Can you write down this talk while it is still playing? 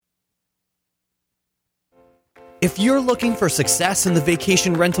If you're looking for success in the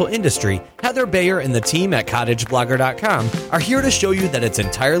vacation rental industry, Heather Bayer and the team at cottageblogger.com are here to show you that it's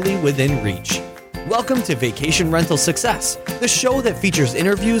entirely within reach. Welcome to Vacation Rental Success, the show that features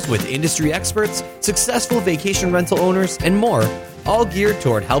interviews with industry experts, successful vacation rental owners, and more, all geared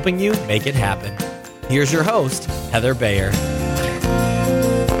toward helping you make it happen. Here's your host, Heather Bayer.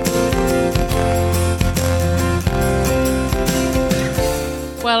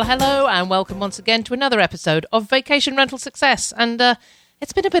 Well, hello and welcome once again to another episode of Vacation Rental Success. And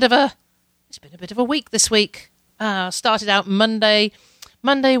it's been a bit of a week this week. Started out Monday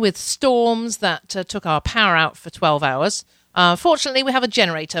with storms that took our power out for 12 hours. Fortunately, we have a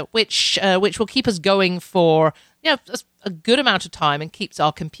generator which will keep us going for a good amount of time and keeps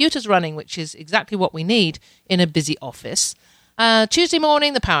our computers running, which is exactly what we need in a busy office. Tuesday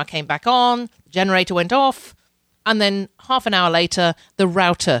morning, the power came back on, the generator went off. And then half an hour later, the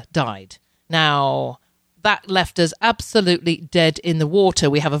router died. Now, that left us absolutely dead in the water.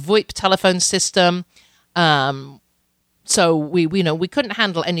 We have a VoIP telephone system, so we couldn't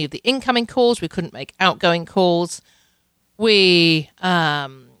handle any of the incoming calls. We couldn't make outgoing calls. We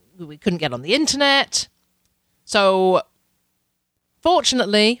couldn't get on the internet. So,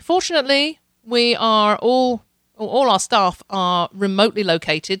 fortunately, we are all our staff are remotely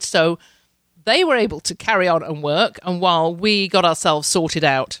located. So they were able to carry on and work, and while we got ourselves sorted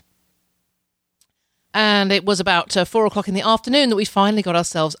out. And it was about 4 o'clock in the afternoon that we finally got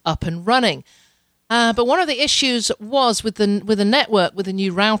ourselves up and running. But one of the issues was with the network, with the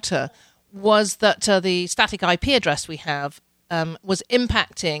new router, was that the static IP address we have was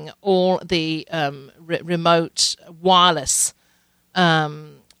impacting all the remote wireless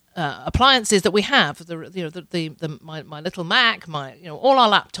appliances that we have, my little Mac, all our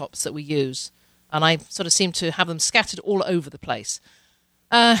laptops that we use, and I sort of seem to have them scattered all over the place.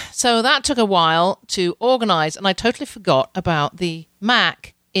 So that took a while to organize, and I totally forgot about the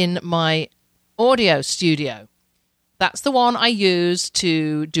Mac in my audio studio. That's the one I use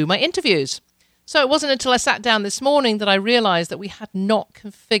to do my interviews. So it wasn't until I sat down this morning that I realized that we had not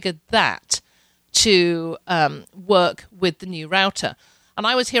configured that to work with the new router. And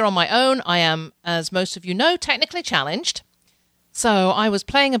I was here on my own. I am, as most of you know, technically challenged. So I was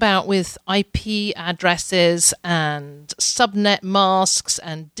playing about with IP addresses and subnet masks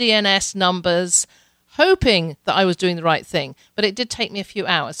and DNS numbers, hoping that I was doing the right thing. But it did take me a few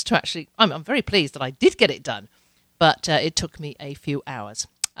hours to actually... I'm very pleased that I did get it done, but it took me a few hours.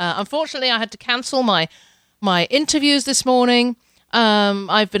 Unfortunately, I had to cancel my interviews this morning.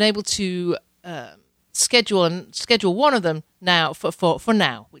 I've been able to... schedule one of them now for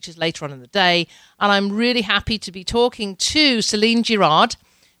now, which is later on in the day, and I'm really happy to be talking to Celine Girard,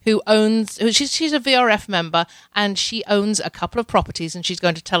 she's a VRF member, and she owns a couple of properties, and she's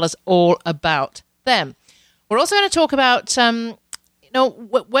going to tell us all about them. We're also going to talk about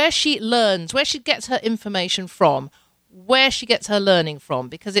where she learns, where she gets her information from, where she gets her learning from,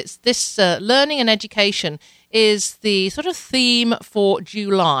 because it's this learning and education is the sort of theme for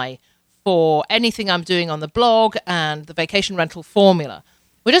July for anything I'm doing on the blog and the Vacation Rental Formula.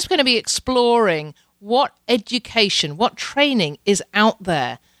 We're just going to be exploring what education, what training is out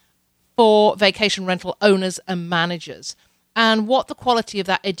there for vacation rental owners and managers, and what the quality of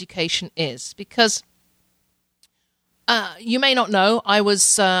that education is. Because you may not know, I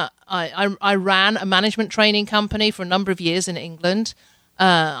ran a management training company for a number of years in England.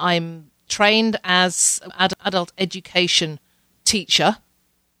 I'm trained as an adult education teacher.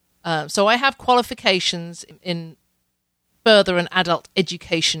 So I have qualifications in further and adult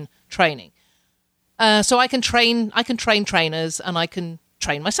education training. So I can train trainers, and I can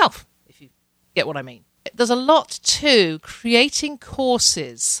train myself, if you get what I mean. There's a lot to creating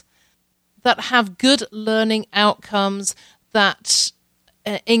courses that have good learning outcomes, that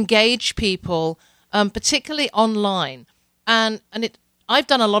engage people, particularly online. And I've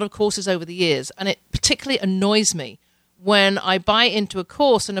done a lot of courses over the years, and it particularly annoys me when I buy into a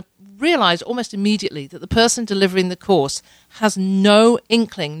course and realize almost immediately that the person delivering the course has no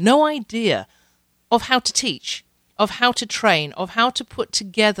inkling, no idea of how to teach, of how to train, of how to put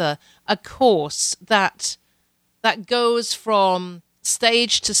together a course that goes from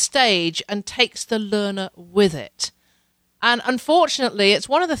stage to stage and takes the learner with it. And unfortunately, it's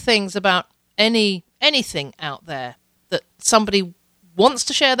one of the things about anything out there that somebody wants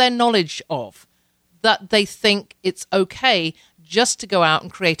to share their knowledge of, that they think it's okay just to go out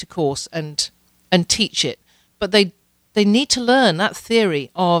and create a course and teach it. But they need to learn that theory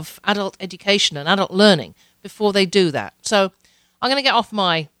of adult education and adult learning before they do that. So I'm going to get off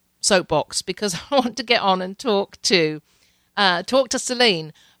my soapbox because I want to get on and talk to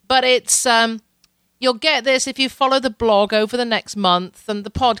Celine. But it's you'll get this if you follow the blog over the next month and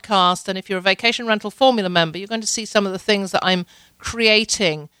the podcast. And if you're a Vacation Rental Formula member, you're going to see some of the things that I'm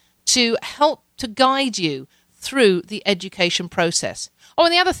creating to help to guide you through the education process. Oh,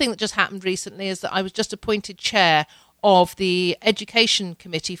 and the other thing that just happened recently is that I was just appointed chair of the education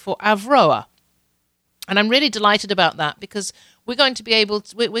committee for Avroa. And I'm really delighted about that because we're going to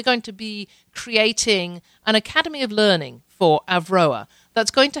be creating an academy of learning for Avroa that's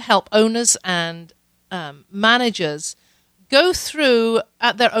going to help owners and managers go through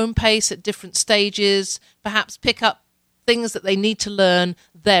at their own pace at different stages, perhaps pick up things that they need to learn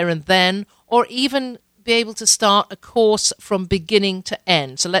there and then, or even be able to start a course from beginning to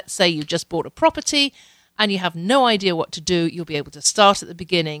end. So let's say you just bought a property and you have no idea what to do. You'll be able to start at the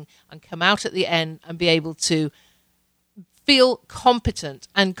beginning and come out at the end and be able to feel competent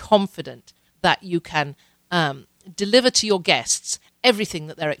and confident that you can deliver to your guests everything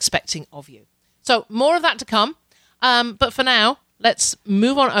that they're expecting of you. So more of that to come. But for now, let's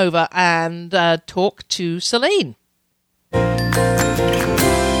move on over and talk to Celine.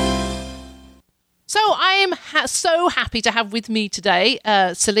 So I am so happy to have with me today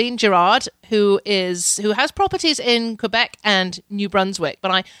Celine Girard, who has properties in Quebec and New Brunswick.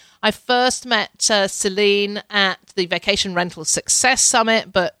 But I first met Celine at the Vacation Rental Success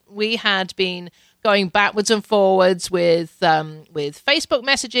Summit, but we had been going backwards and forwards with Facebook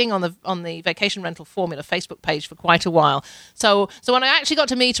messaging on the Vacation Rental Formula Facebook page for quite a while. So when I actually got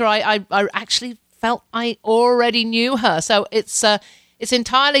to meet her, I actually felt I already knew her. So it's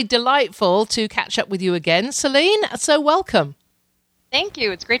entirely delightful to catch up with you again, Celine. So welcome. Thank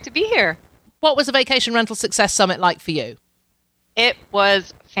you. It's great to be here. What was the Vacation Rental Success Summit like for you? It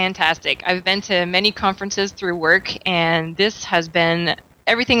was fantastic. I've been to many conferences through work, and this has been,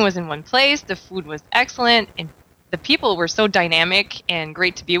 everything was in one place. The food was excellent, and the people were so dynamic and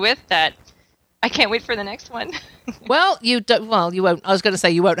great to be with that I can't wait for the next one. Well, you won't. I was going to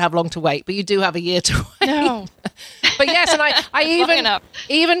say you won't have long to wait, but you do have a year to wait. No. But yes, and I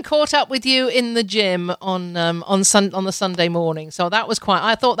even caught up with you in the gym on the Sunday morning. So that was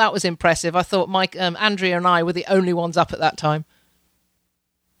I thought that was impressive. I thought Andrea and I were the only ones up at that time.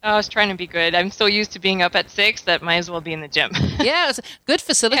 I was trying to be good. I'm so used to being up at 6 that might as well be in the gym. Yeah, it's a good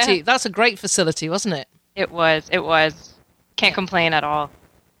facility. Yeah. That's a great facility, wasn't it? It was. Can't complain at all.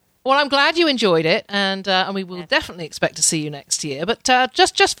 Well, I'm glad you enjoyed it, and we will definitely expect to see you next year. But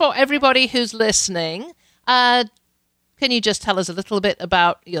just for everybody who's listening, can you just tell us a little bit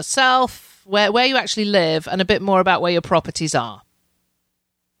about yourself, where you actually live, and a bit more about where your properties are?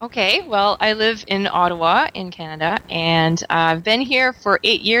 Okay, well, I live in Ottawa in Canada, and I've been here for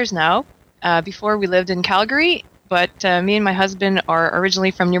 8 years now. Before we lived in Calgary, but me and my husband are originally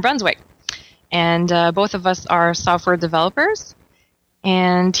from New Brunswick, and both of us are software developers.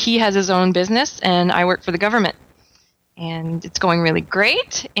 And he has his own business, and I work for the government. And it's going really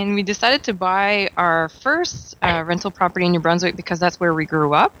great. And we decided to buy our first rental property in New Brunswick because that's where we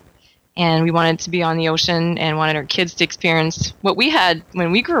grew up. And we wanted to be on the ocean and wanted our kids to experience what we had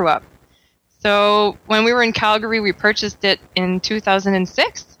when we grew up. So when we were in Calgary, we purchased it in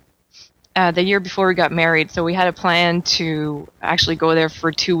 2006, the year before we got married. So we had a plan to actually go there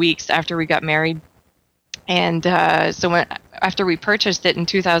for 2 weeks after we got married. And after we purchased it in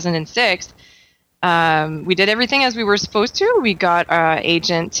 2006, we did everything as we were supposed to. We got our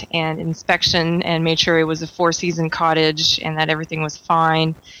agent and inspection and made sure it was a 4-season cottage and that everything was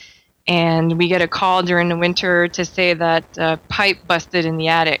fine. And we get a call during the winter to say that a pipe busted in the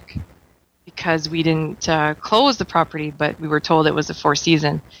attic because we didn't close the property, but we were told it was a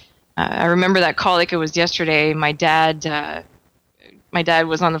 4-season. I remember that call like it was yesterday. My dad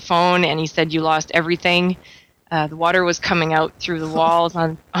was on the phone and he said, "You lost everything." The water was coming out through the walls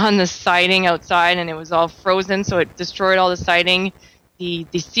on the siding outside, and it was all frozen, so it destroyed all the siding. The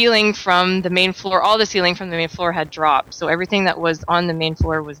ceiling from the main floor, all the ceiling from the main floor had dropped, so everything that was on the main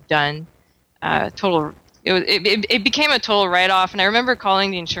floor was done. It became a total write-off, and I remember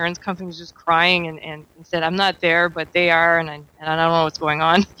calling the insurance company just crying and said, "I'm not there, but they are, and I don't know what's going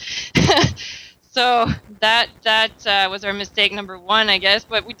on." So that was our mistake number one, I guess,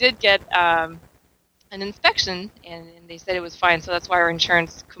 but we did get an inspection, and they said it was fine, so that's why our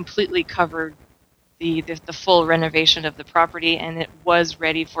insurance completely covered the full renovation of the property, and it was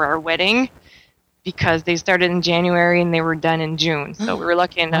ready for our wedding because they started in January and they were done in June. So we were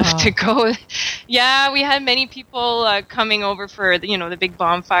lucky enough to go. Yeah, we had many people coming over for the big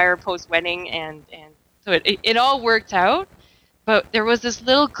bonfire post-wedding, and so it all worked out. But there was this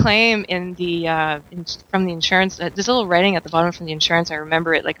little claim in the from the insurance, this little writing at the bottom from the insurance. I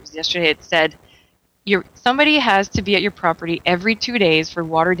remember it like it was yesterday. It said, somebody has to be at your property every 2 days for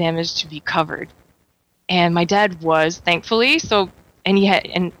water damage to be covered. And my dad was, thankfully. So, and he had,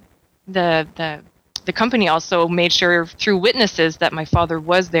 and the company also made sure through witnesses that my father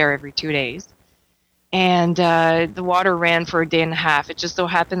was there every 2 days. And the water ran for a day and a half. It just so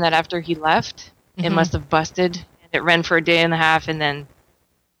happened that after he left, it must have busted. And it ran for a day and a half. And then,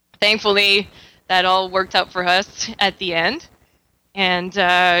 thankfully, that all worked out for us at the end. And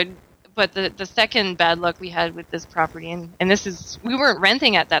but the second bad luck we had with this property, and this is, we weren't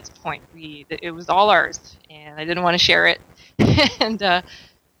renting at that point. It was all ours, and I didn't want to share it. And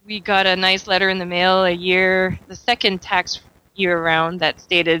we got a nice letter in the mail the second tax year around, that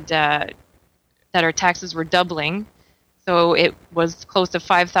stated that our taxes were doubling. So it was close to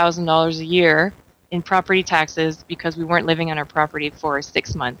 $5,000 a year in property taxes because we weren't living on our property for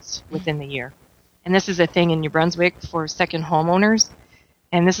 6 months within the year. And this is a thing in New Brunswick for second homeowners.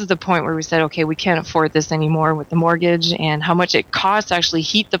 And this is the point where we said, okay, we can't afford this anymore with the mortgage and how much it costs to actually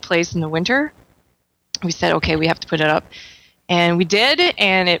heat the place in the winter. We said, okay, we have to put it up. And we did,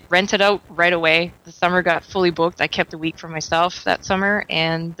 and it rented out right away. The summer got fully booked. I kept a week for myself that summer,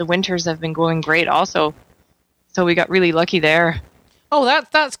 and the winters have been going great also. So we got really lucky there. Oh,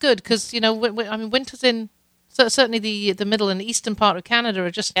 that's good, because, I mean, winters in certainly the middle and eastern part of Canada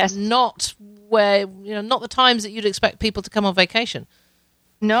are just not where, not the times that you'd expect people to come on vacation.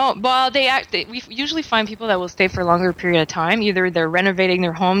 No, well, we usually find people that will stay for a longer period of time. Either they're renovating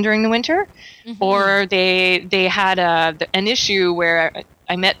their home during the winter, or they had an issue where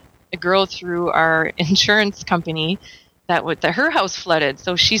I met a girl through our insurance company that her house flooded.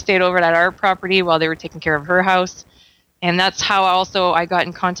 So she stayed over at our property while they were taking care of her house. And that's how also I got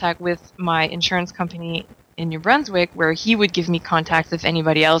in contact with my insurance company in New Brunswick, where he would give me contacts if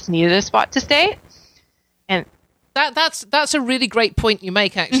anybody else needed a spot to stay. And That's a really great point you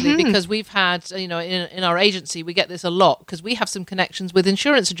make, actually, because we've had, in our agency, we get this a lot because we have some connections with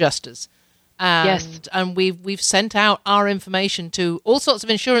insurance adjusters. And we've sent out our information to all sorts of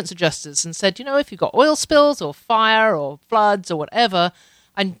insurance adjusters and said, if you've got oil spills or fire or floods or whatever,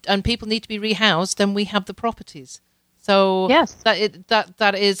 and people need to be rehoused, then we have the properties. So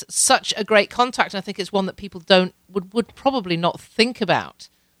that is such a great contact. And I think it's one that people would probably not think about.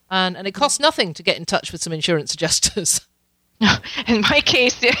 And it costs nothing to get in touch with some insurance adjusters. In my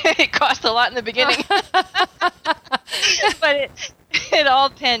case, it cost a lot in the beginning. But it all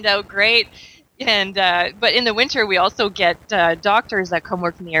panned out great. And but in the winter, we also get doctors that come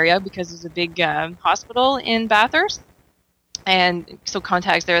work in the area because there's a big hospital in Bathurst. And so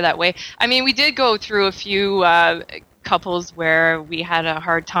contacts there that way. I mean, we did go through a few couples where we had a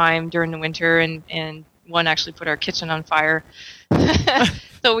hard time during the winter, and one actually put our kitchen on fire.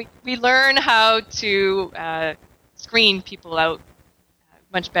 So we learn how to screen people out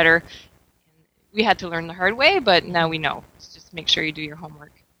much better. We had to learn the hard way, but now we know. Just make sure you do your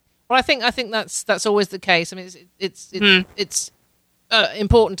homework. Well, I think that's always the case. I mean, it's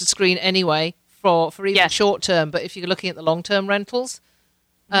important to screen anyway for even short term. But if you're looking at the long term rentals,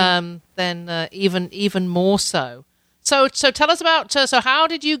 then even more so. So tell us about. So how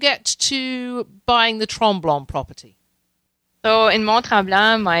did you get to buying the Tremblant property? So in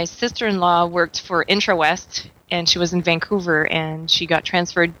Mont-Tremblant, my sister-in-law worked for IntraWest, and she was in Vancouver, and she got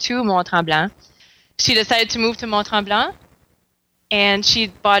transferred to Mont-Tremblant. She decided to move to Mont-Tremblant, and she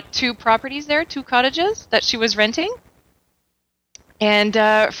bought 2 properties there, 2 cottages that she was renting. And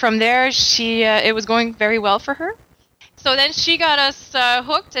from there, it was going very well for her. So then she got us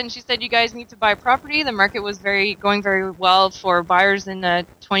hooked, and she said, you guys need to buy property. The market was going very well for buyers in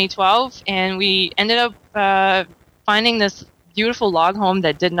 2012, and we ended up finding this beautiful log home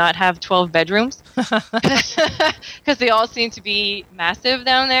that did not have 12 bedrooms because they all seem to be massive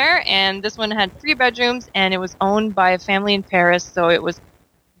down there. And this one had 3 bedrooms, and it was owned by a family in Paris. So it was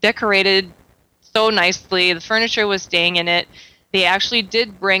decorated so nicely. The furniture was staying in it. They actually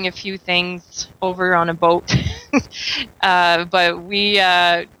did bring a few things over on a boat, but we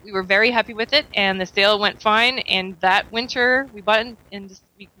were very happy with it, and the sale went fine. And that winter, we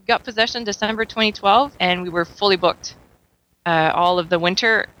got possession December 2012, and we were fully booked all of the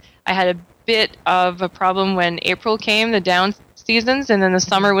winter. I had a bit of a problem when April came, the down seasons, and then the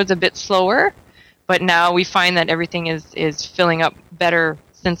summer was a bit slower. But now we find that everything is filling up better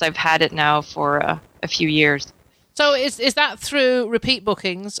since I've had it now for a few years. So is that through repeat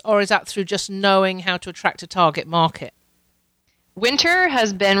bookings, or is that through just knowing how to attract a target market? Winter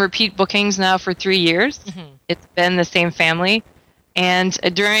has been repeat bookings now for 3 years. Mm-hmm. It's been the same family. And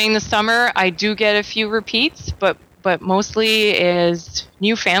during the summer, I do get a few repeats, but mostly is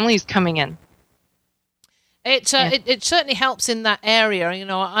new families coming in. It certainly helps in that area.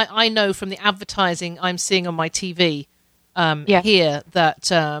 I know from the advertising I'm seeing on my TV here that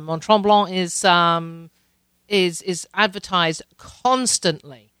Mont-Tremblant is is advertised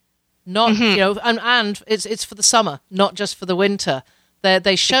constantly. Not and it's for the summer, not just for the winter.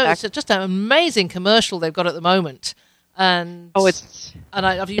 They show It's just an amazing commercial they've got at the moment. And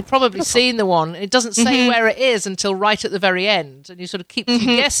you've probably seen the one. It doesn't say where it is until right at the very end, and you sort of keep you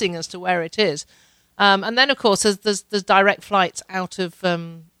guessing as to where it is. And then, of course, there's direct flights out of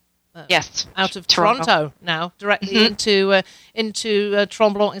Toronto now, directly into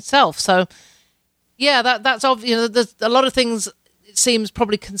Tremblant itself. So, yeah, that's obvious. There's a lot of things. It seems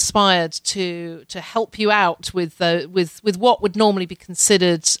probably conspired to help you out with what would normally be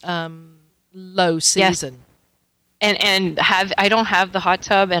considered low season. Yes. And I don't have the hot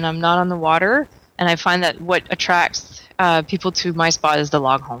tub, and I'm not on the water, and I find that what attracts people to my spot is the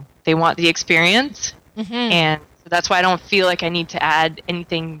log home. They want the experience, and so that's why I don't feel like I need to add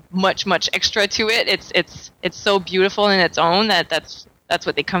anything much extra to it. It's so beautiful in its own that's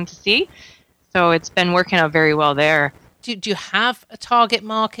what they come to see. So it's been working out very well there. Do you have a target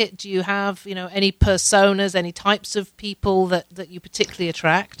market? Do you have any personas, any types of people that you particularly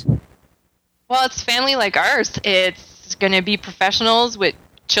attract? Well, it's family like ours. It's going to be professionals with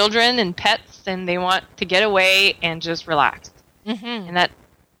children and pets, and they want to get away and just relax. And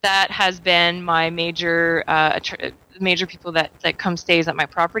that has been my major people that come stays at my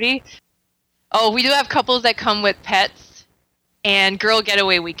property. Oh, we do have couples that come with pets, and girl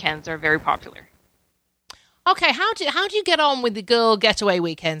getaway weekends are very popular. Okay, how do you get on with the girl getaway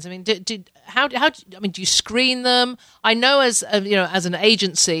weekends? I mean, do you screen them? I know as an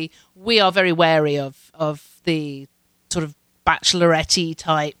agency, we are very wary of the sort of bachelorette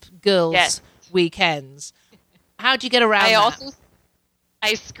type girls weekends. How do you get around that?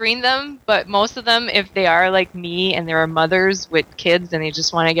 I screen them, but most of them, if they are like me and there are mothers with kids and they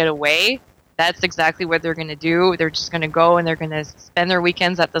just want to get away, that's exactly what they're going to do. They're just going to go and they're going to spend their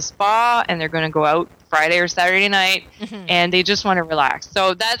weekends at the spa, and they're going to go out Friday or Saturday night, and they just want to relax.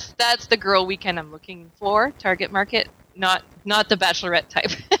 So that's the girl weekend I'm looking for, target market, not the bachelorette type.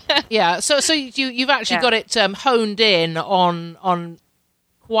 Yeah. So you've actually got it honed in on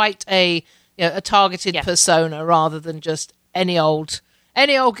quite a targeted persona rather than just any old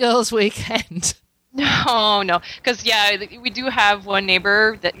girls weekend. No, because we do have one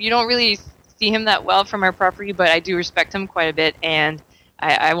neighbor that you don't really see him that well from our property, but I do respect him quite a bit, and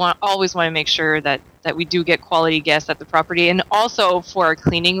I always want to make sure that we do get quality guests at the property. And also for our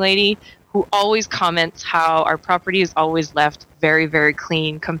cleaning lady, who always comments how our property is always left very, very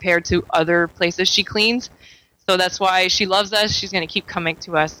clean compared to other places she cleans. So that's why she loves us. She's going to keep coming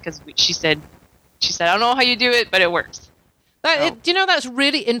to us because she said, I don't know how you do it, but it works. That's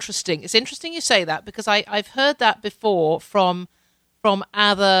really interesting. It's interesting you say that, because I've heard that before from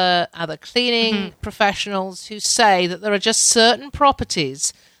other cleaning professionals who say that there are just certain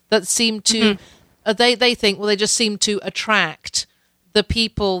properties that seem to they think they just seem to attract the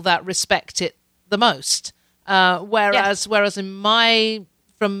people that respect it the most. Whereas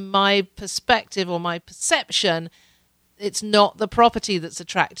from my perspective or my perception, it's not the property that's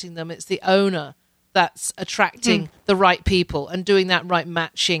attracting them; it's the owner that's attracting the right people and doing that right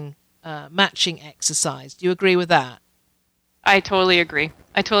matching exercise. Do you agree with that? I totally agree.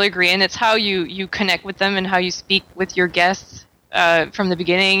 And it's how you connect with them and how you speak with your guests from the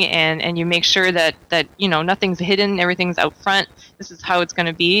beginning, and you make sure that nothing's hidden, everything's out front. This is how it's going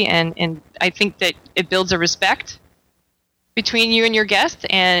to be, and I think that it builds a respect between you and your guest,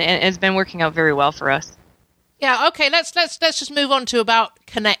 and it's been working out very well for us. Yeah, okay, let's just move on to about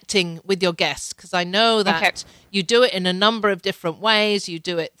connecting with your guests, because I know that you do it in a number of different ways. You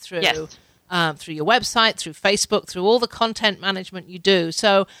do it through through your website, through Facebook, through all the content management you do.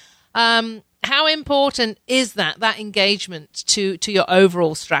 So how important is that engagement to your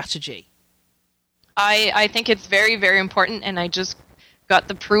overall strategy? I think it's very, very important, and I just got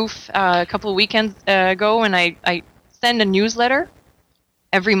the proof a couple of weekends ago, and I send a newsletter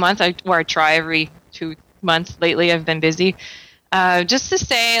every month, I try every 2 months. Lately I've been busy, just to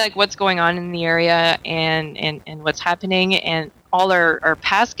say like what's going on in the area and what's happening, and all our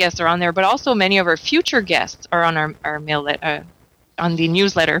past guests are on there, but also many of our future guests are on our mail on the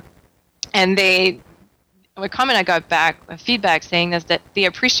newsletter. And a comment I got back, feedback saying that they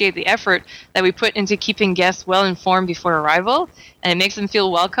appreciate the effort that we put into keeping guests well informed before arrival, and it makes them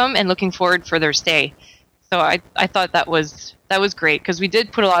feel welcome and looking forward for their stay. So I thought that was great, because we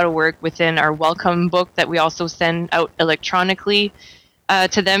did put a lot of work within our welcome book that we also send out electronically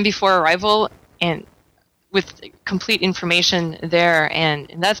to them before arrival, and with complete information there, and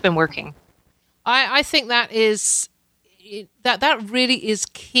that's been working. I think that is that really is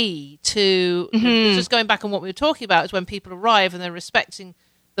key to just going back on what we were talking about, is when people arrive and they're respecting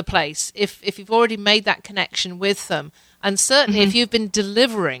the place if you've already made that connection with them, and certainly if you've been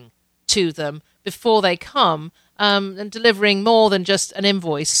delivering to them before they come, and delivering more than just an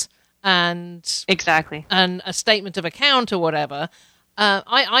invoice and Exactly. and a statement of account or whatever.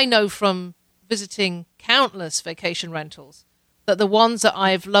 I know from visiting countless vacation rentals that the ones that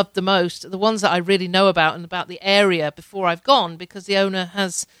I've loved the most are the ones that I really know about and about the area before I've gone, because the owner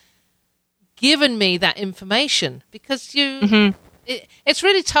has given me that information. Because it's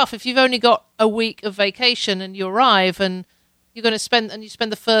really tough if you've only got a week of vacation and you arrive and you're going to spend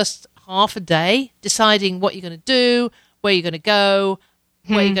the first half a day deciding what you're going to do, where you're going to go,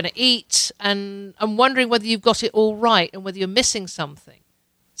 where you're going to eat, and wondering whether you've got it all right and whether you're missing something.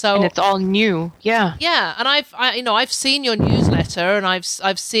 So, And it's all new. Yeah. yeah, and I've seen your newsletter, and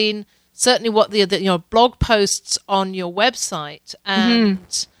I've seen certainly what the blog posts on your website,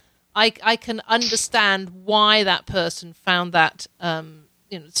 and I can understand why that person found that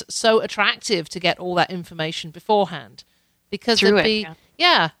so attractive to get all that information beforehand, because it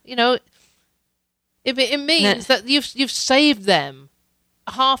means that you've saved them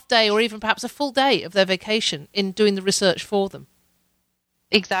a half day or even perhaps a full day of their vacation in doing the research for them.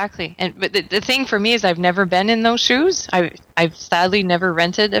 Exactly. But the thing for me is I've never been in those shoes. I've sadly never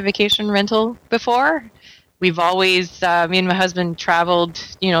rented a vacation rental before. We've always, me and my husband traveled,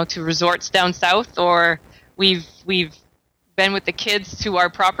 to resorts down south, or we've been with the kids to our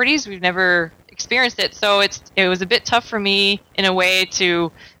properties. We've never experienced it. So it was a bit tough for me in a way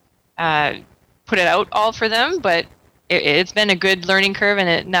to put it out all for them, but it's been a good learning curve,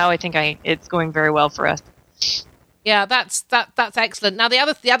 and now I think it's going very well for us. Yeah, that's excellent. Now, the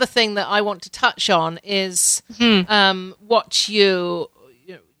other thing that I want to touch on is what you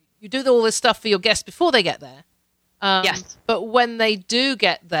do all this stuff for your guests before they get there. Yes. But when they do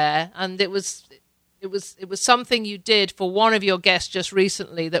get there, and it was something you did for one of your guests just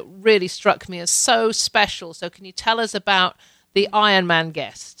recently that really struck me as so special. So, can you tell us about the Ironman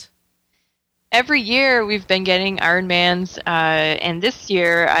guest? Every year we've been getting Ironmans, and this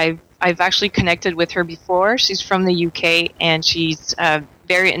year I've actually connected with her before. She's from the UK, and she's a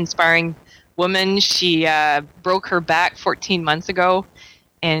very inspiring woman. She broke her back 14 months ago,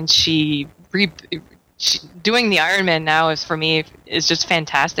 and she doing the Ironman now is just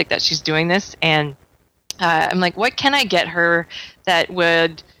fantastic that she's doing this. And I'm like, what can I get her that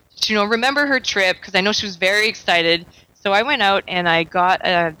would, remember her trip? Because I know she was very excited. So I went out and I got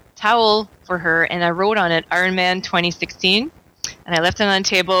a towel for her, and I wrote on it Ironman 2016. And I left it on the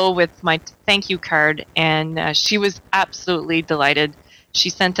table with my thank you card, and she was absolutely delighted.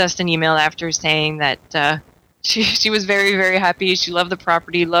 She sent us an email after saying that she was very, very happy. She loved the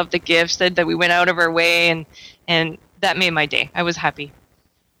property, loved the gift, said that we went out of our way, and that made my day. I was happy.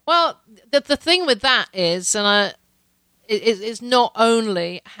 Well, The thing with that is, and it's not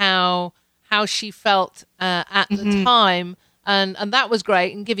only how she felt at the time, and that was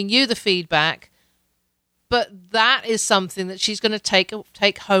great, and giving you the feedback. But that is something that she's going to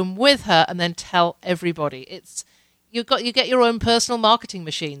take home with her and then tell everybody. You get your own personal marketing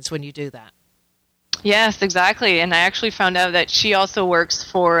machines when you do that. Yes, exactly. And I actually found out that she also works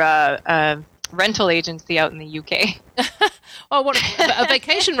for a rental agency out in the UK. Oh, what a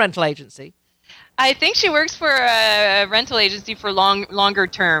vacation rental agency? I think she works for a rental agency for longer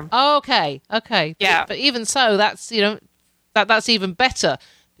term. Oh, okay. Yeah. But even so, that's that's even better,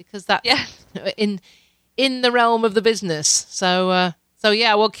 because that's in the realm of the business. So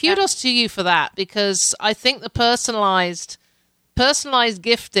yeah, well, kudos to you for that, because I think the personalized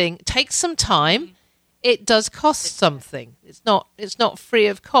gifting takes some time. It does cost something. It's not free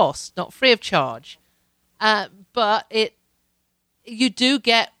of cost, not free of charge. But you do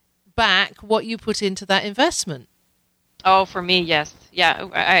get back what you put into that investment. Oh, for me, yes.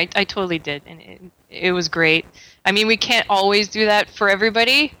 Yeah, I totally did. And it was great. I mean, we can't always do that for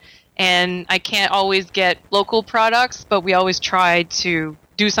everybody, and I can't always get local products, but we always try to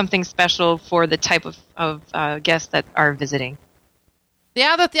do something special for the type of guests that are visiting. The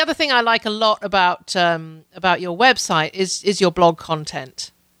other thing I like a lot about your website is your blog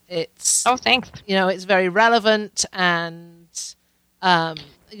content. It's thanks. It's very relevant and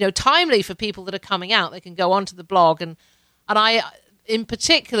timely for people that are coming out. They can go onto the blog, and I, in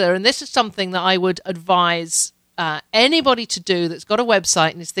particular, and this is something that I would advise anybody to do that's got a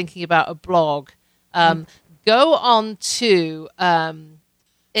website and is thinking about a blog. Go on to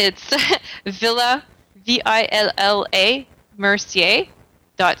it's Villa Villa Mercier.ca.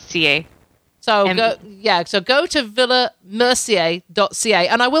 So go to villamercier.ca,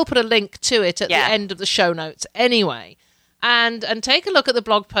 and I will put a link to it at the end of the show notes anyway. And take a look at the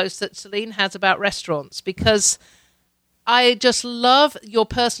blog post that Celine has about restaurants, because I just love your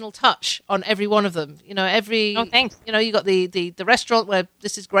personal touch on every one of them. You know, Oh, thanks. You know, you got the restaurant where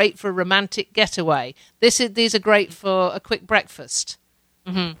this is great for a romantic getaway. These are great for a quick breakfast.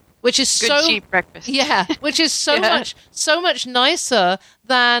 Mm-hmm. Which is Good cheap breakfast. Yeah, which is so much nicer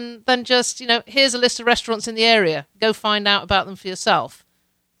than just, you know, here's a list of restaurants in the area. Go find out about them for yourself.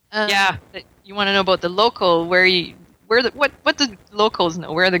 You want to know about the local, what the locals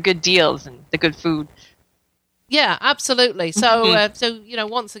know, where are the good deals and the good food. Yeah, absolutely. So, so you know,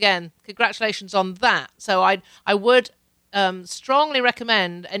 once again, congratulations on that. So, I would strongly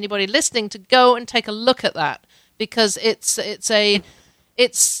recommend anybody listening to go and take a look at that, because it's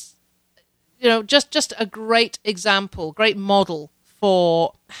you know, just a great example, great model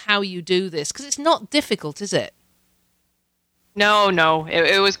for how you do this, because it's not difficult, is it? No,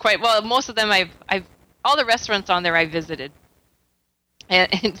 it was quite well. Most of them I've all the restaurants on there I visited,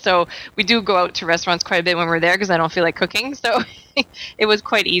 and so we do go out to restaurants quite a bit when we're there because I don't feel like cooking. So it was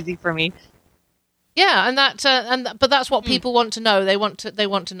quite easy for me. Yeah, but that's what people want to know. They want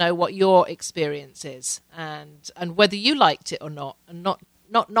to know what your experience is and whether you liked it or not, and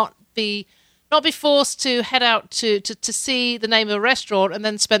not be forced to head out to see the name of a restaurant and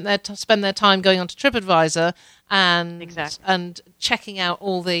then spend their time going onto TripAdvisor and checking out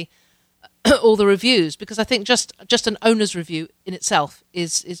all the all the reviews, because I think just an owner's review in itself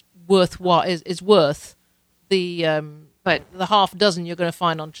is worth the but the half dozen you're going to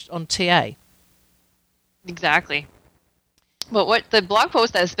find on TA. Exactly. But what the blog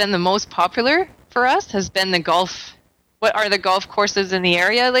post that has been the most popular for us has been the golf. What are the golf courses in the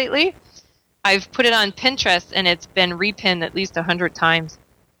area lately? I've put it on Pinterest and it's been repinned at least 100 times.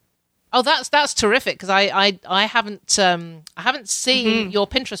 Oh, that's terrific, because I haven't seen your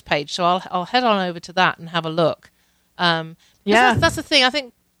Pinterest page, so I'll head on over to that and have a look. That's the thing. I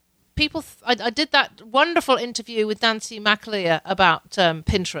think people. I did that wonderful interview with Nancy McAleer about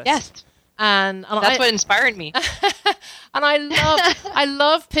Pinterest. Yes. And that's what inspired me. And I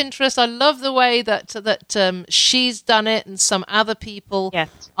love Pinterest. I love the way that she's done it, and some other people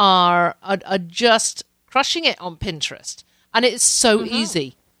are just crushing it on Pinterest. And it's so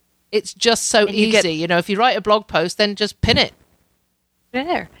easy. It's just so easy. You know, if you write a blog post, then just pin it.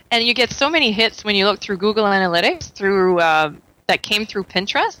 There. And you get so many hits when you look through Google Analytics through that came through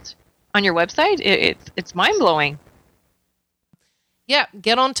Pinterest on your website. It's mind blowing. Yeah,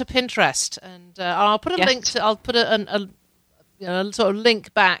 get onto Pinterest, and I'll put a link to. I'll put a sort of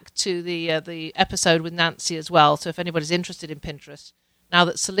link back to the episode with Nancy as well. So if anybody's interested in Pinterest, now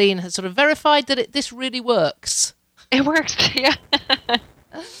that Celine has sort of verified that this really works. It works, yeah.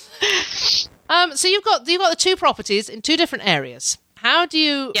 So you've got the two properties in two different areas. How do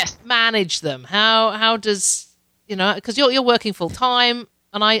you manage them? How does, you know, because you're working full time,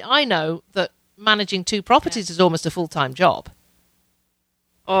 and I know that managing two properties is almost a full time job.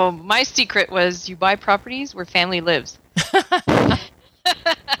 Oh, my secret was you buy properties where family lives.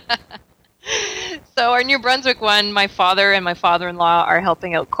 So our New Brunswick one, my father and my father-in-law are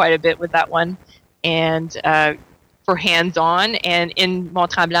helping out quite a bit with that one, and for hands-on. And in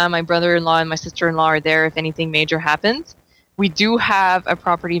Mont-Tremblant, my brother-in-law and my sister-in-law are there if anything major happens. We do have a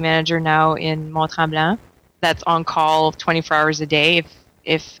property manager now in Mont-Tremblant that's on call 24 hours a day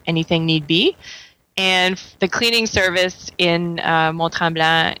if anything need be. And the cleaning service in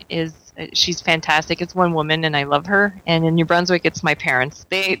Mont-Tremblant she's fantastic. It's one woman, and I love her. And in New Brunswick, it's my parents.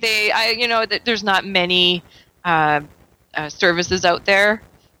 There's not many services out there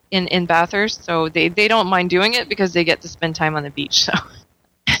in Bathurst, so they don't mind doing it because they get to spend time on the beach. So,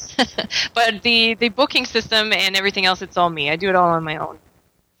 but the booking system and everything else, it's all me. I do it all on my own.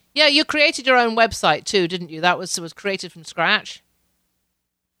 Yeah, you created your own website too, didn't you? That was created from scratch.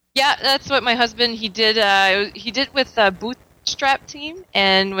 Yeah, that's what my husband, he did with a Bootstrap team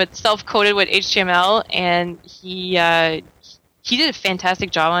and with self-coded with HTML, and he did a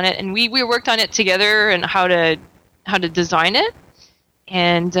fantastic job on it, and we worked on it together and how to design it,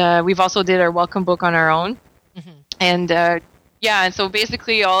 and we've also did our welcome book on our own, and and so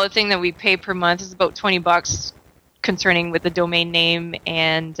basically all the thing that we pay per month is about $20 concerning with the domain name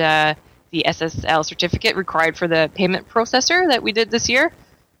and the SSL certificate required for the payment processor that we did this year.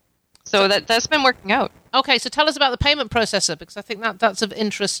 So that's been working out. Okay, so tell us about the payment processor, because I think that's of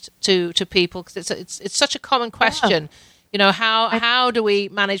interest to people, because it's such a common question. Yeah. You know, how do we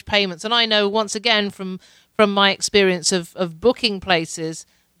manage payments? And I know, once again, from my experience of booking places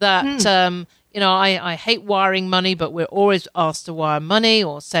that I hate wiring money, but we're always asked to wire money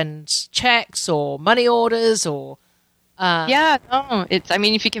or send checks or money orders or.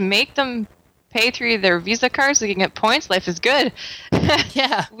 If you can make them pay through their Visa cards so you can get points, life is good.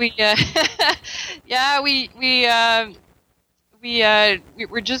 Yeah.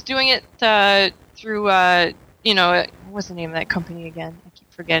 we're just doing it through what's the name of that company again? I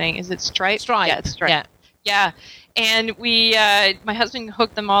keep forgetting. Is it Stripe? Stripe. Yeah, it's Stripe. Yeah. And we, my husband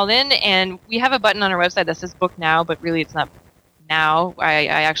hooked them all in, and we have a button on our website that says book now, but really it's not now. I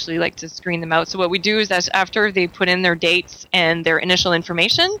actually like to screen them out. So what we do is that after they put in their dates and their initial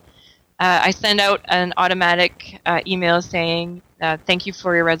information, I send out an automatic email saying, thank you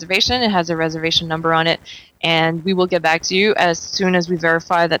for your reservation. It has a reservation number on it, and we will get back to you as soon as we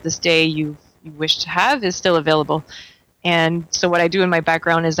verify that the stay you wish to have is still available. And so what I do in my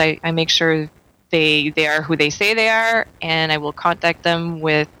background is I make sure they are who they say they are, and I will contact them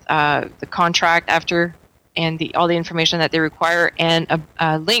with the contract after and all the information that they require, and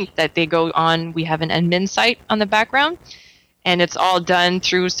a link that they go on. We have an admin site on the background, and it's all done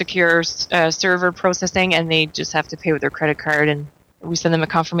through secure server processing, and they just have to pay with their credit card, and we send them a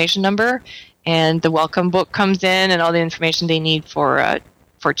confirmation number, and the welcome book comes in and all the information they need for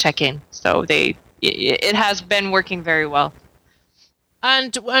check-in. So it has been working very well.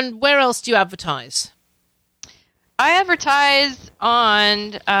 And where else do you advertise? I advertise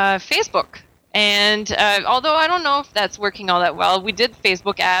on Facebook. And although I don't know if that's working all that well, we did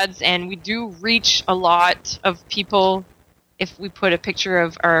Facebook ads, and we do reach a lot of people if we put a picture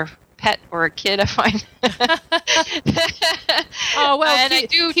of our pet or a kid, I find. Oh, well, and I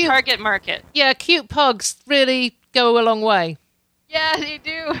do target market. Yeah, cute pugs really go a long way. Yeah, they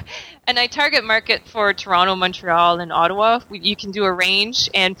do. And I target market for Toronto, Montreal, and Ottawa. You can do a range,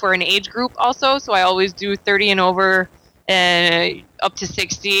 and for an age group also. So I always do 30 and over, up to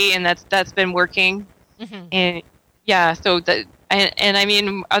 60, and that's been working. Mm-hmm. And yeah, so and I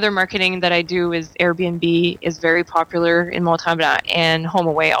mean, other marketing that I do is Airbnb is very popular in Multnomah, and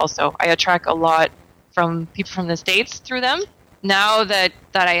HomeAway also. I attract a lot from people from the States through them. Now that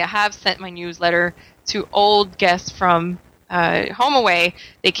I have sent my newsletter to old guests from HomeAway,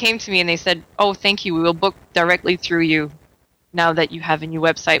 they came to me and they said, "Oh, thank you. We will book directly through you now that you have a new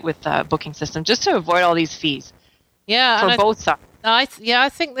website with a booking system, just to avoid all these fees." Yeah, for both sides. I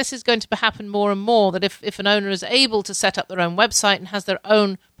think this is going to happen more and more. That if an owner is able to set up their own website and has their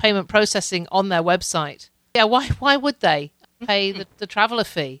own payment processing on their website, yeah, why would they pay the traveller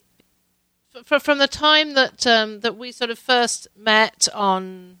fee? From the time that we sort of first met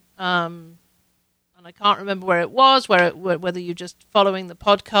on. And I can't remember where it was, whether you're just following the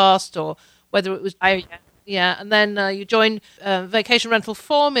podcast or whether it was... Yeah, and then you joined Vacation Rental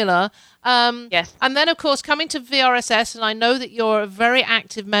Formula. Yes. And then, of course, coming to VRSS, and I know that you're a very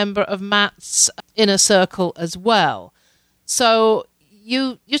active member of Matt's inner circle as well. So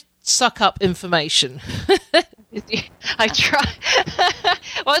you suck up information. I try.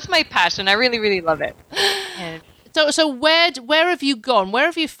 Well, it's my passion. I really, really love it. And So where have you gone? Where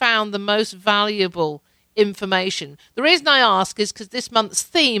have you found the most valuable information? The reason I ask is because this month's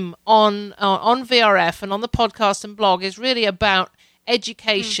theme on VRF and on the podcast and blog is really about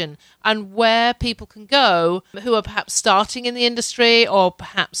education and where people can go who are perhaps starting in the industry or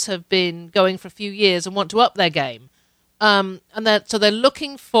perhaps have been going for a few years and want to up their game. So they're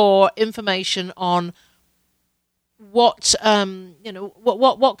looking for information on what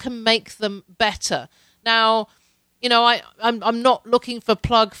what can make them better. Now, I'm not looking for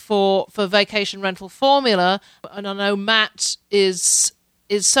plug for Vacation Rental Formula, and I know Matt is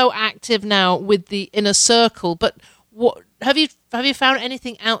so active now with the inner circle. But what have you found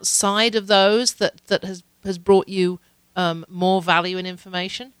anything outside of those that has brought you more value and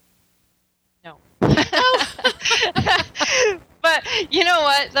information? No. But you know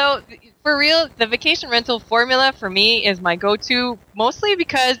what, though, for real, the Vacation Rental Formula for me is my go-to, mostly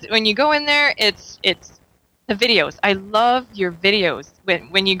because when you go in there, it's the videos. I love your videos.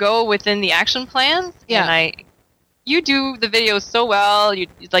 When you go within the action plans, and you do the videos so well.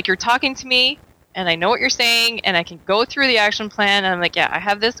 You're talking to me, and I know what you're saying, and I can go through the action plan, and I'm like, yeah, I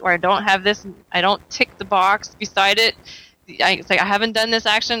have this, or I don't have this. And I don't tick the box beside it. It's like, I haven't done this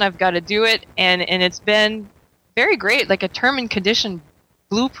action, I've got to do it, and it's been very great, like a term and condition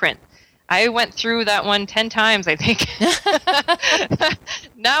blueprint. I went through that one 10 times, I think.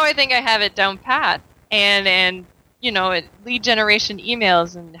 Now I think I have it down pat. And lead generation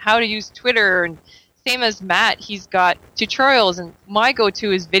emails and how to use Twitter, and same as Matt, he's got tutorials, and my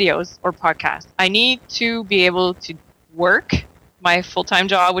go-to is videos or podcasts. I need to be able to work my full-time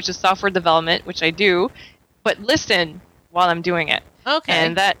job, which is software development, which I do, but listen while I'm doing it. Okay.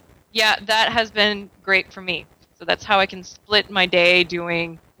 And that has been great for me. So that's how I can split my day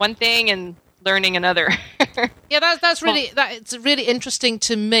doing one thing and learning another. Yeah, that's it's really interesting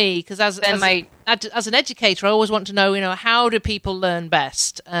to me, because as an educator, I always want to know, how do people learn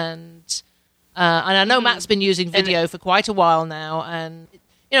best, and And I know Matt's been using video for quite a while now, and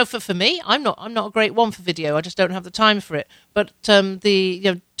for me, I'm not a great one for video. I just don't have the time for it. But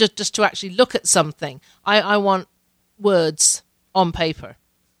just to actually look at something, I want words on paper.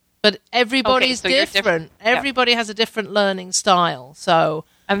 But everybody's different. Everybody has a different learning style. So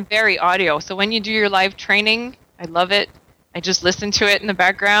I'm very audio. So when you do your live training, I love it. I just listen to it in the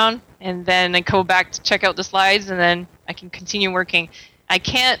background, and then I go back to check out the slides, and then I can continue working. I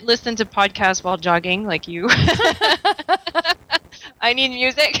can't listen to podcasts while jogging like you. I need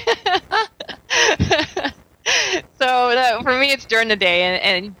music. So for me, it's during the day,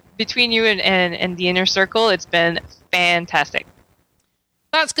 and between you and the inner circle, it's been fantastic.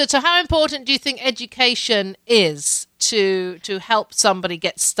 That's good. So how important do you think education is to help somebody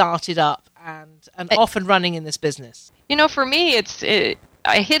get started up and off and running in this business? For me,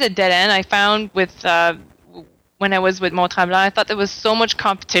 I hit a dead end. I found when I was with Mont Tremblant, I thought there was so much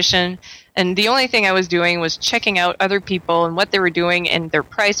competition, and the only thing I was doing was checking out other people and what they were doing and their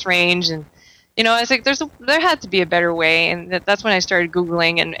price range. And I was like, there had to be a better way, and that's when I started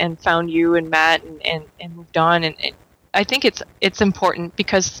Googling and found you and Matt and moved on. And I think it's important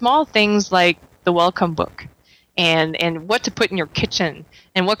because small things like the welcome book and what to put in your kitchen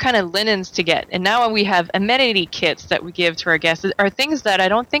and what kind of linens to get. And now we have amenity kits that we give to our guests are things that I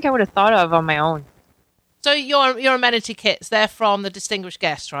don't think I would have thought of on my own. So your amenity kits, they're from the Distinguished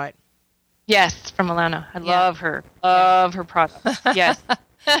Guest, right? Yes, from Alana. I love her. Love her products. Yes.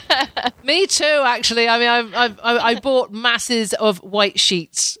 Me too, actually. I mean, I bought masses of white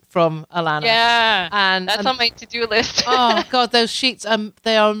sheets from Alana. Yeah, and that's on my to-do list. Oh God, those sheets!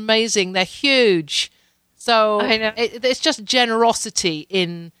 They are amazing. They're huge. So I know. It's just generosity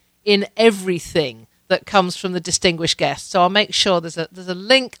in everything that comes from the Distinguished Guest. So I'll make sure there's a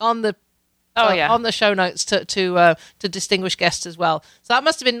link on the on the show notes to Distinguished Guest as well. So that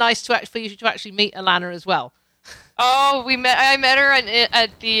must have been nice for you to actually meet Alana as well. Oh, I met her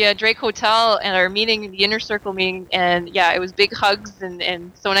at the Drake Hotel at our meeting, the Inner Circle meeting, and it was big hugs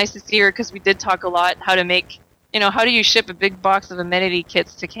and so nice to see her because we did talk a lot how to make, how do you ship a big box of amenity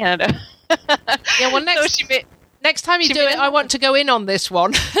kits to Canada? Yeah, well, next time you do it, I want to go in on this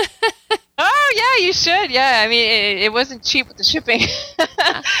one. Oh, yeah, you should. Yeah, I mean, it wasn't cheap with the shipping,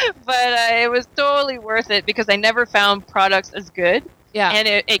 but it was totally worth it because I never found products as good. Yeah, and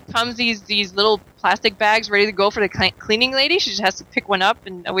it comes these little plastic bags ready to go for the cleaning lady. She just has to pick one up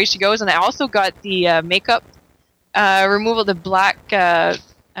and away she goes. And I also got the makeup removal, the black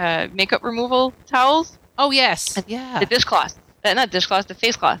makeup removal towels. Oh yes, the dishcloth, not dishcloth, the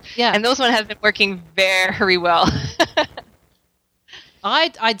face cloth. Yeah, and those ones have been working very well.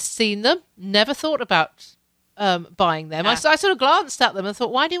 I'd seen them, never thought about buying them. I sort of glanced at them and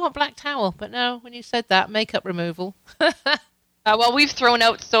thought, why do you want black towel? But no, when you said that, makeup removal. Well, we've thrown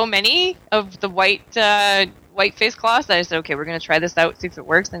out so many of the white face cloths that I said, okay, we're going to try this out, see if it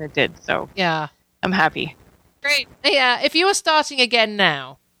works, and it did. So yeah, I'm happy. Great. Yeah, if you were starting again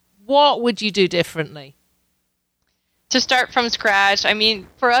now, what would you do differently? To start from scratch, I mean,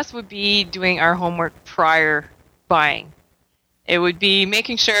 for us would be doing our homework prior buying. It would be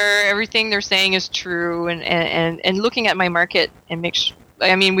making sure everything they're saying is true and looking at my market and make sure.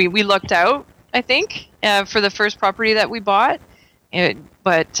 I mean, we looked out, I think, for the first property that we bought.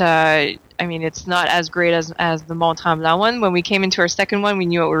 But I mean, it's not as great as the Mont Tremblant one. When we came into our second one, we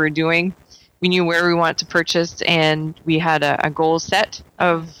knew what we were doing. We knew where we wanted to purchase, and we had a goal set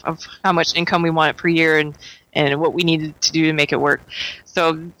of how much income we wanted per year and what we needed to do to make it work.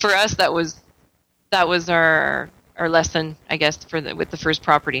 So for us, that was our lesson, I guess, with the first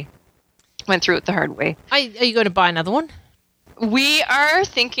property. Went through it the hard way. Are you going to buy another one? We are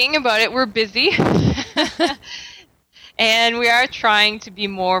thinking about it. We're busy. And we are trying to be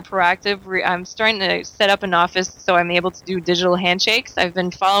more proactive. I'm starting to set up an office so I'm able to do digital handshakes. I've been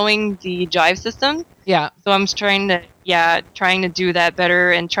following the Jive system. Yeah. So I'm trying to do that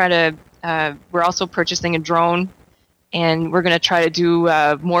better and try to, we're also purchasing a drone, and we're going to try to do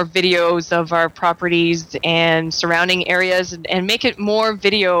more videos of our properties and surrounding areas and make it more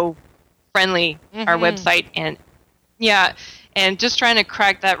video friendly, our website. And and just trying to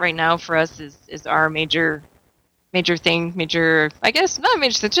crack that right now for us is our major thing, I guess not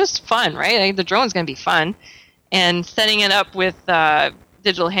major, it's just fun, right? The drone's going to be fun, and setting it up with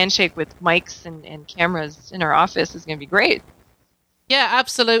digital handshake with mics and cameras in our office is going to be great. Yeah,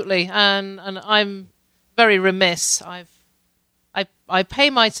 absolutely. And I'm very remiss. I pay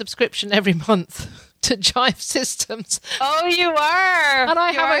my subscription every month to Jive Systems. Oh, you are. And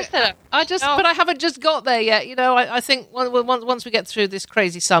I haven't just got there yet. I think once we get through this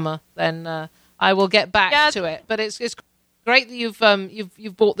crazy summer, then I will get back to it. But it's great that you've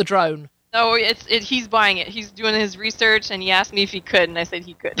bought the drone. No, he's buying it. He's doing his research, and he asked me if he could, and I said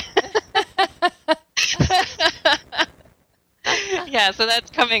he could. Yeah, so that's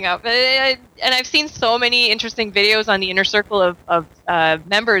coming up. And I've seen so many interesting videos on the inner circle of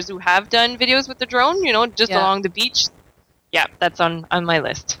members who have done videos with the drone, just along the beach. Yeah, that's on my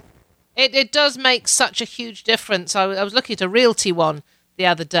list. It does make such a huge difference. I was looking at a realty one the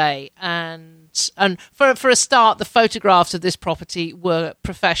other day, and for a start, the photographs of this property were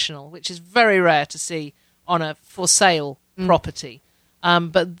professional, which is very rare to see on a for sale property.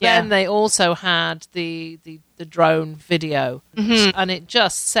 But then they also had the drone video, and it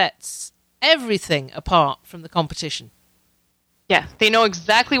just sets everything apart from the competition. Yeah, they know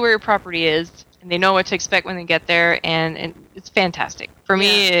exactly where your property is, and they know what to expect when they get there, and it's fantastic. For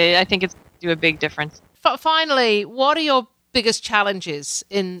me, I think it's do a big difference. Finally, what are your biggest challenges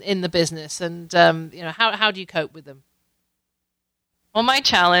in the business, and how do you cope with them? Well, my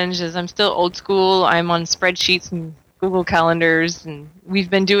challenge is I'm still old school. I'm on spreadsheets and Google calendars, and we've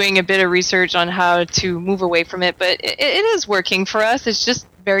been doing a bit of research on how to move away from it, but it is working for us. It's just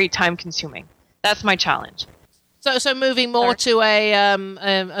very time consuming. That's my challenge. So moving more to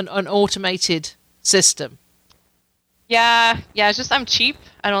an automated system. Yeah. It's just I'm cheap.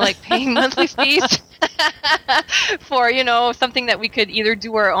 I don't like paying monthly fees for something that we could either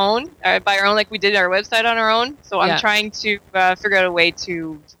do our own, by our own, like we did our website on our own. So I'm trying to figure out a way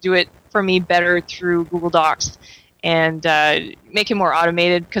to do it for me better through Google Docs and make it more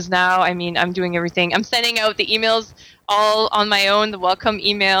automated. Because now, I'm doing everything. I'm sending out the emails all on my own, the welcome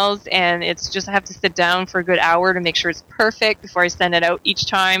emails, and it's just I have to sit down for a good hour to make sure it's perfect before I send it out each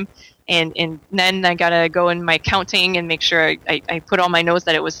time. And then I gotta go in my accounting and make sure I put all my notes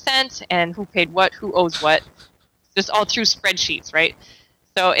that it was sent and who paid what, who owes what, just all through spreadsheets, right?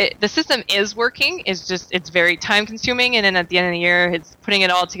 So the system is working. It's very time consuming, and then at the end of the year, it's putting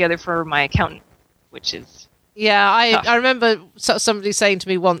it all together for my accountant, which is I remember somebody saying to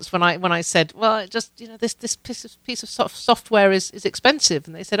me once when I said, well, just this piece of software is expensive,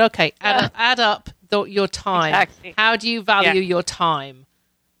 and they said, okay, add up your time. Exactly. How do you value your time?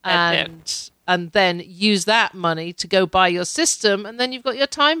 And then use that money to go buy your system, and then you've got your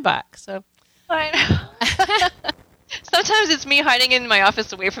time back. So I know. Sometimes it's me hiding in my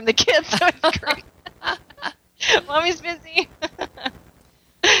office away from the kids, so it's great. Mommy's busy.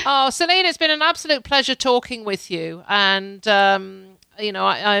 Oh, Celine, it's been an absolute pleasure talking with you, and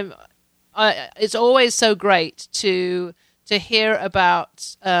it's always so great to hear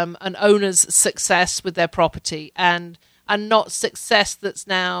about an owner's success with their property and not success that's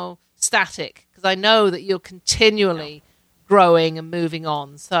now static, because I know that you're continually growing and moving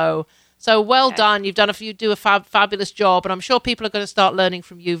on. So well done. You do a fabulous job, and I'm sure people are going to start learning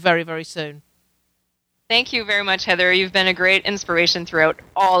from you very, very soon. Thank you very much, Heather. You've been a great inspiration throughout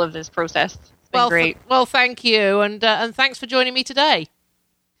all of this process. It's been great. Well, thank you, and thanks for joining me today.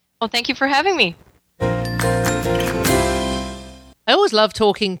 Well, thank you for having me. I always love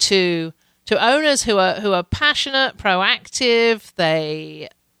talking to owners who are passionate, proactive. They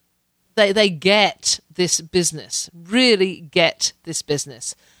get this business, really get this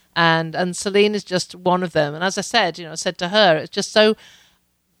business, and Celine is just one of them. And as I said, I said to her, it's just so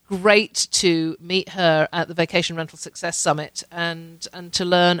great to meet her at the Vacation Rental Success Summit and to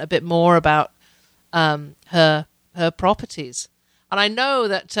learn a bit more about her properties. And I know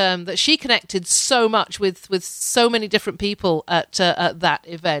that she connected so much with so many different people at that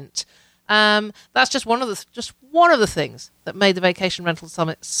event. That's just one of the things that made the Vacation Rental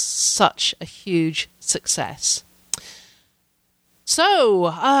Summit such a huge success.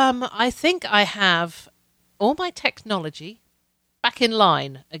 So I think I have all my technology back in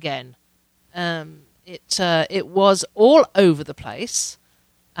line again. It was all over the place,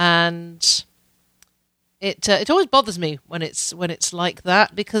 and it always bothers me when it's like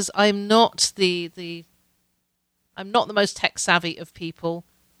that, because I'm not the most tech savvy of people.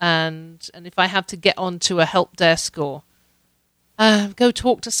 And if I have to get onto a help desk or go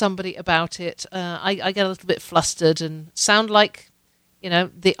talk to somebody about it, I get a little bit flustered and sound like,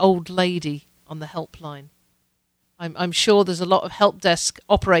 the old lady on the helpline. I'm sure there's a lot of help desk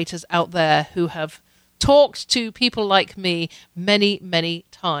operators out there who have talked to people like me many, many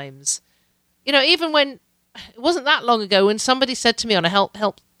times. Even when it wasn't that long ago when somebody said to me on a help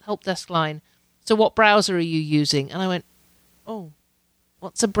desk line, "So what browser are you using?" And I went, "Oh,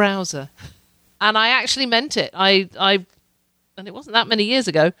 what's a browser?" And I actually meant it. And it wasn't that many years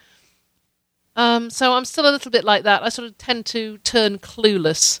ago. So I'm still a little bit like that. I sort of tend to turn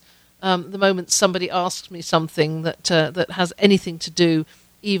clueless the moment somebody asks me something that has anything to do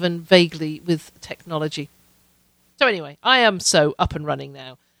even vaguely with technology. So anyway, I am so up and running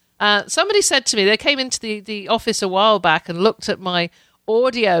now. Somebody said to me, they came into the office a while back and looked at my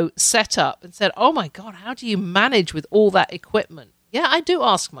audio setup and said, oh my God, how do you manage with all that equipment? Yeah, I do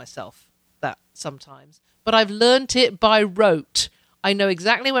ask myself that sometimes, but I've learnt it by rote. I know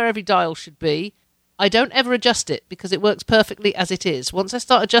exactly where every dial should be. I don't ever adjust it because it works perfectly as it is. Once I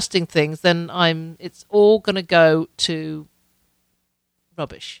start adjusting things, then it's all going to go to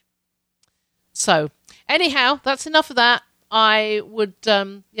rubbish. So anyhow, that's enough of that. I would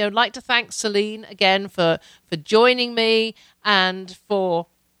like to thank Celine again for joining me and for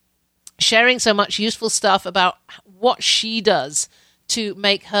sharing so much useful stuff about what she does to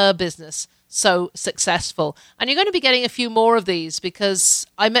make her business so successful. And you're going to be getting a few more of these because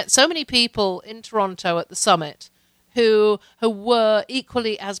I met so many people in Toronto at the summit who were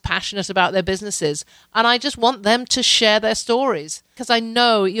equally as passionate about their businesses, and I just want them to share their stories because I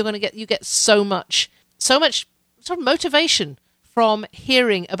know you get so much sort of motivation from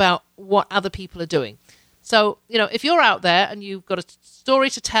hearing about what other people are doing. So, if you're out there and you've got a story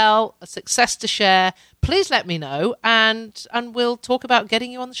to tell, a success to share, please let me know and we'll talk about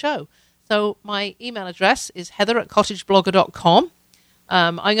getting you on the show. So my email address is heather@cottageblogger.com.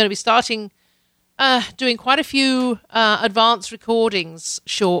 I'm going to be starting doing quite a few advanced recordings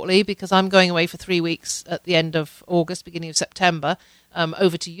shortly because I'm going away for 3 weeks at the end of August, beginning of September,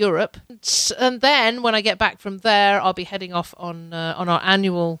 over to Europe. And then when I get back from there, I'll be heading off on our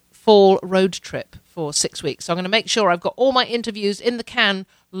annual fall road trip for 6 weeks. So I'm going to make sure I've got all my interviews in the can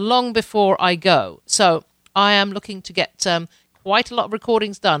long before I go. So I am looking to get quite a lot of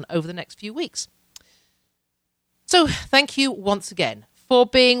recordings done over the next few weeks. So thank you once again for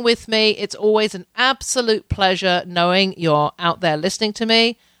being with me. It's always an absolute pleasure knowing you're out there listening to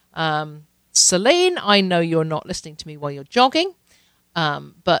me. Celine, I know you're not listening to me while you're jogging,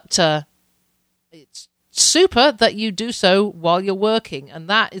 but it's super that you do so while you're working, and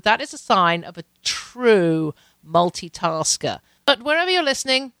that is a sign of a true multitasker. But wherever you're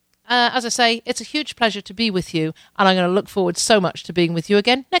listening, as I say, it's a huge pleasure to be with you, and I'm going to look forward so much to being with you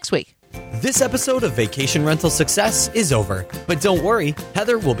again next week. This episode of Vacation Rental Success is over, but don't worry,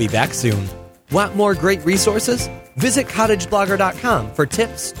 Heather will be back soon. Want more great resources? Visit cottageblogger.com for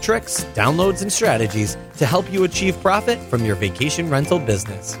tips, tricks, downloads, and strategies to help you achieve profit from your vacation rental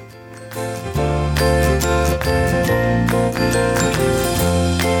business.